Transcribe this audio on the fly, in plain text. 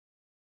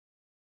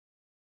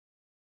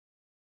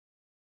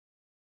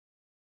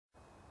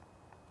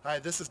Hi,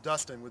 this is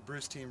Dustin with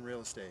Bruce Team Real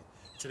Estate.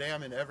 Today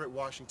I'm in Everett,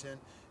 Washington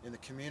in the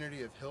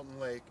community of Hilton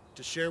Lake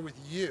to share with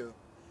you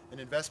an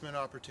investment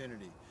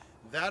opportunity.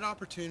 That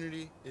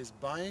opportunity is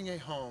buying a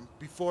home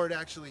before it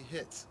actually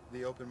hits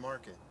the open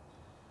market.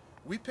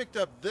 We picked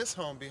up this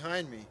home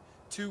behind me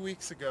 2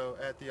 weeks ago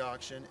at the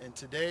auction, and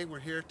today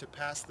we're here to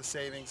pass the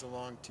savings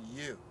along to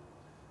you.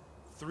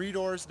 3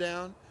 doors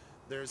down,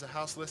 there's a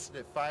house listed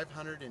at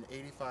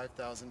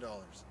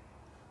 $585,000.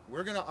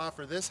 We're going to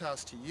offer this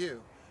house to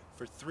you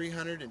for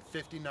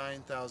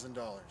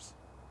 $359,000.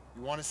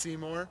 You want to see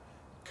more?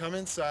 Come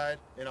inside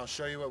and I'll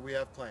show you what we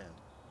have planned.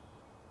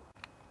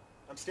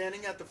 I'm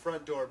standing at the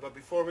front door, but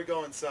before we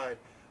go inside,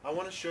 I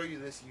want to show you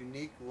this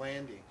unique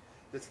landing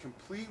that's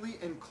completely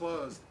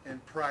enclosed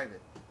and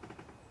private.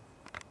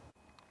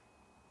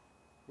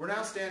 We're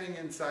now standing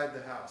inside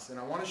the house, and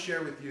I want to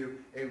share with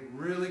you a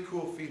really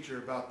cool feature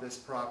about this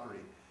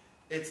property.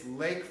 It's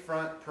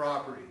lakefront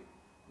property.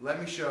 Let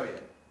me show you.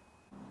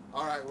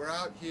 Alright, we're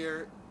out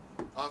here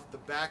off the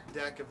back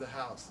deck of the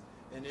house,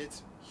 and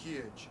it's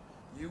huge.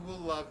 You will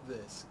love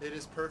this. It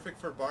is perfect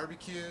for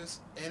barbecues,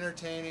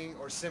 entertaining,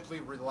 or simply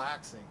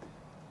relaxing.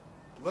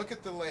 Look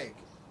at the lake.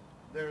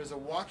 There is a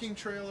walking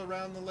trail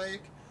around the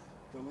lake.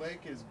 The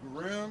lake is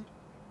groomed.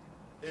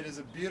 It is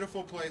a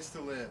beautiful place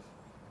to live.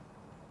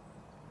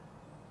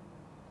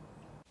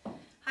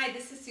 Hi,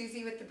 this is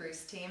Susie with the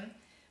Bruce Team.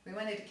 We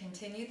wanted to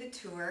continue the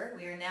tour.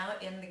 We are now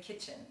in the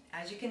kitchen.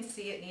 As you can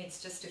see, it needs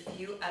just a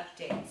few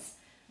updates,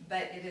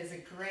 but it is a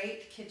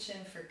great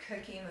kitchen for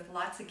cooking with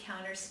lots of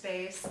counter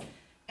space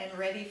and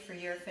ready for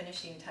your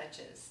finishing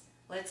touches.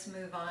 Let's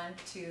move on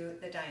to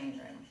the dining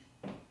room.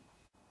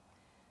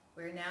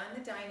 We're now in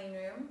the dining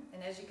room,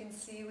 and as you can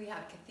see, we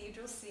have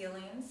cathedral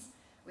ceilings,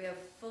 we have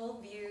full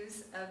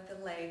views of the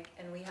lake,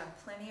 and we have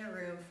plenty of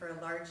room for a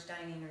large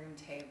dining room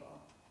table.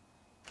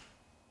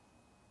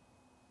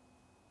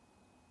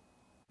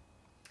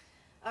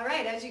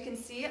 Alright, as you can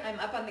see, I'm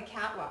up on the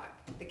catwalk.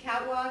 The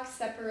catwalk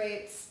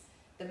separates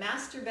the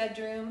master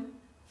bedroom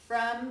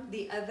from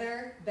the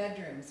other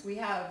bedrooms. We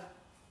have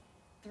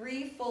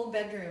 3 full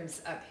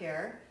bedrooms up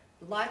here,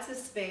 lots of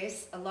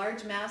space, a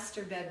large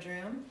master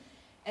bedroom,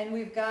 and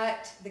we've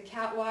got the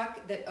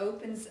catwalk that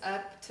opens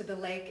up to the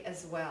lake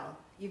as well.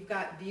 You've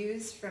got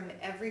views from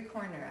every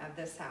corner of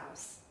this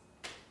house.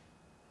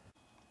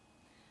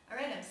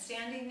 Alright, I'm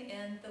standing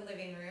in the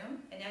living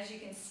room, and as you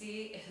can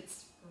see,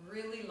 it's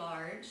really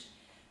large.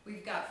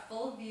 We've got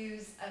full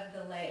views of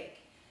the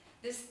lake.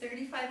 This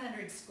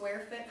 3,500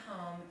 square foot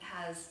home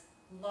has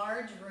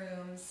large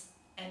rooms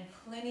and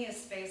plenty of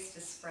space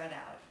to spread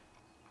out.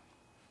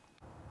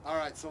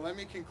 Alright, so let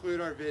me conclude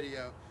our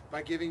video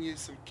by giving you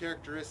some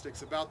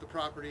characteristics about the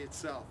property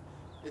itself.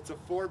 It's a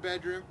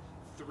 4-bedroom,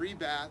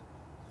 3-bath,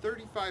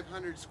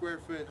 3,500 square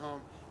foot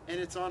home, and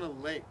it's on a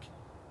lake.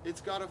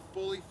 It's got a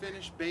fully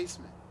finished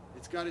basement.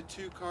 It's got a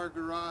 2-car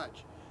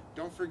garage.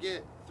 Don't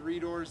forget, 3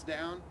 doors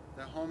down,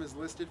 the home is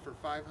listed for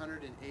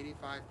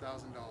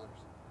 $585,000.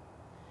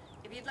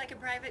 If you'd like a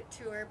private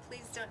tour,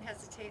 please don't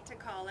hesitate to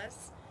call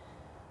us.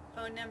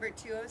 Phone number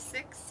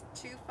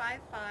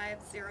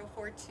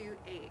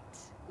 206-255-0428.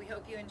 We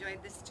hope you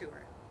enjoyed this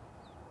tour.